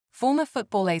Former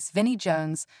football ace Vinnie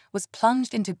Jones was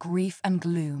plunged into grief and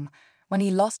gloom when he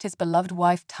lost his beloved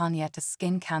wife Tanya to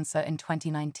skin cancer in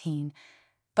 2019.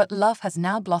 But love has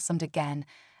now blossomed again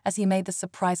as he made the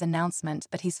surprise announcement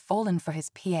that he's fallen for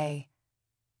his PA.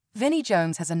 Vinnie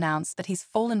Jones has announced that he's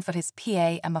fallen for his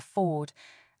PA Emma Ford,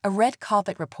 a red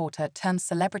carpet reporter turned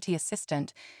celebrity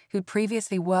assistant who'd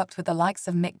previously worked with the likes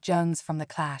of Mick Jones from The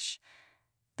Clash.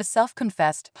 The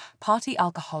self-confessed party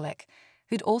alcoholic,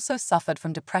 who'd also suffered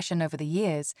from depression over the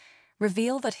years,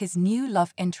 revealed that his new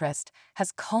love interest has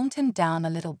calmed him down a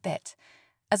little bit,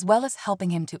 as well as helping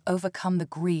him to overcome the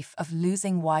grief of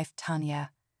losing wife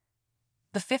Tanya.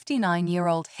 The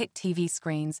 59-year-old hit TV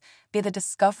screens via the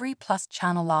Discovery Plus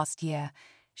channel last year,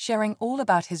 sharing all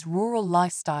about his rural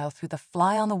lifestyle through the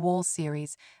Fly on the Wall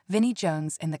series Vinnie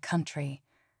Jones in the Country.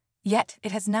 Yet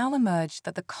it has now emerged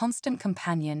that the constant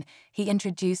companion he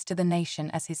introduced to the nation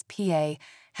as his PA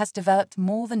has developed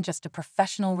more than just a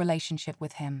professional relationship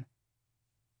with him.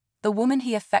 The woman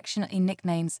he affectionately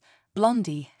nicknames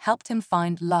Blondie helped him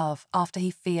find love after he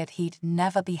feared he'd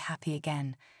never be happy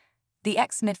again. The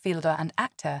ex-midfielder and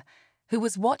actor, who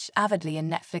was watched avidly in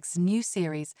Netflix's new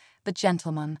series The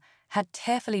Gentleman, had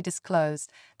tearfully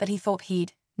disclosed that he thought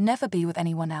he'd never be with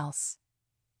anyone else.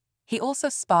 He also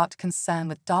sparked concern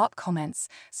with dark comments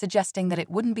suggesting that it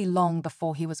wouldn't be long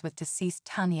before he was with deceased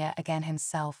Tanya again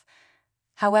himself.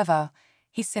 However,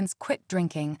 he's since quit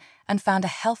drinking and found a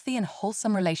healthy and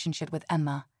wholesome relationship with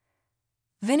Emma.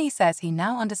 Vinnie says he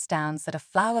now understands that a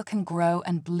flower can grow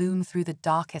and bloom through the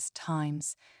darkest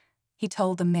times. He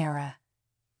told The Mirror,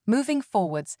 "Moving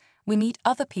forwards, we meet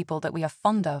other people that we are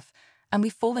fond of, and we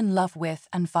fall in love with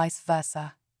and vice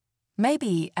versa.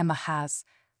 Maybe Emma has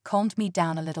calmed me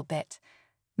down a little bit.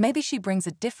 Maybe she brings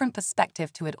a different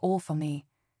perspective to it all for me."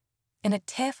 In a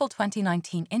tearful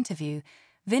 2019 interview,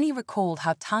 Vinnie recalled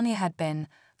how Tanya had been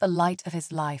the light of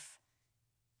his life.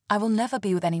 "I will never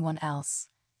be with anyone else.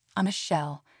 I'm a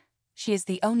shell. She is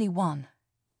the only one.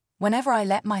 Whenever I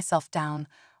let myself down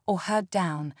or her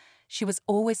down, she was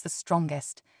always the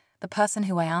strongest, the person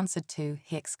who I answered to,"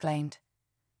 he exclaimed.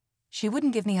 "She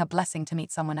wouldn't give me her blessing to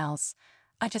meet someone else.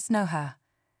 I just know her.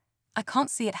 I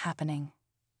can't see it happening.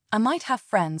 I might have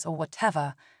friends or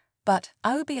whatever, but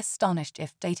I would be astonished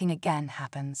if dating again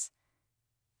happens.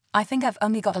 I think I've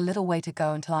only got a little way to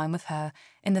go until I'm with her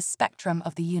in the spectrum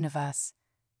of the universe."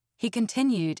 He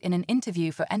continued in an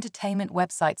interview for entertainment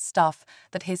website Stuff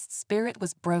that his spirit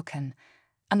was broken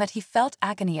and that he felt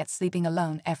agony at sleeping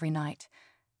alone every night.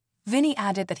 Vinnie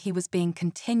added that he was being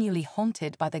continually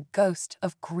haunted by the ghost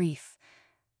of grief.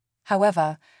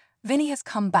 However, Vinnie has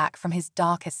come back from his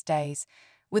darkest days,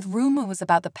 with rumors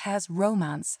about the pair's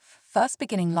romance first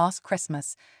beginning last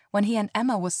Christmas when he and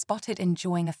Emma were spotted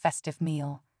enjoying a festive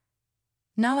meal.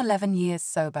 Now 11 years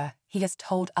sober, he has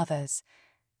told others,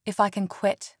 "If I can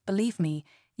quit, believe me,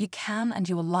 you can, and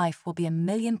your life will be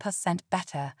 1,000,000%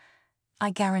 better.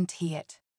 I guarantee it."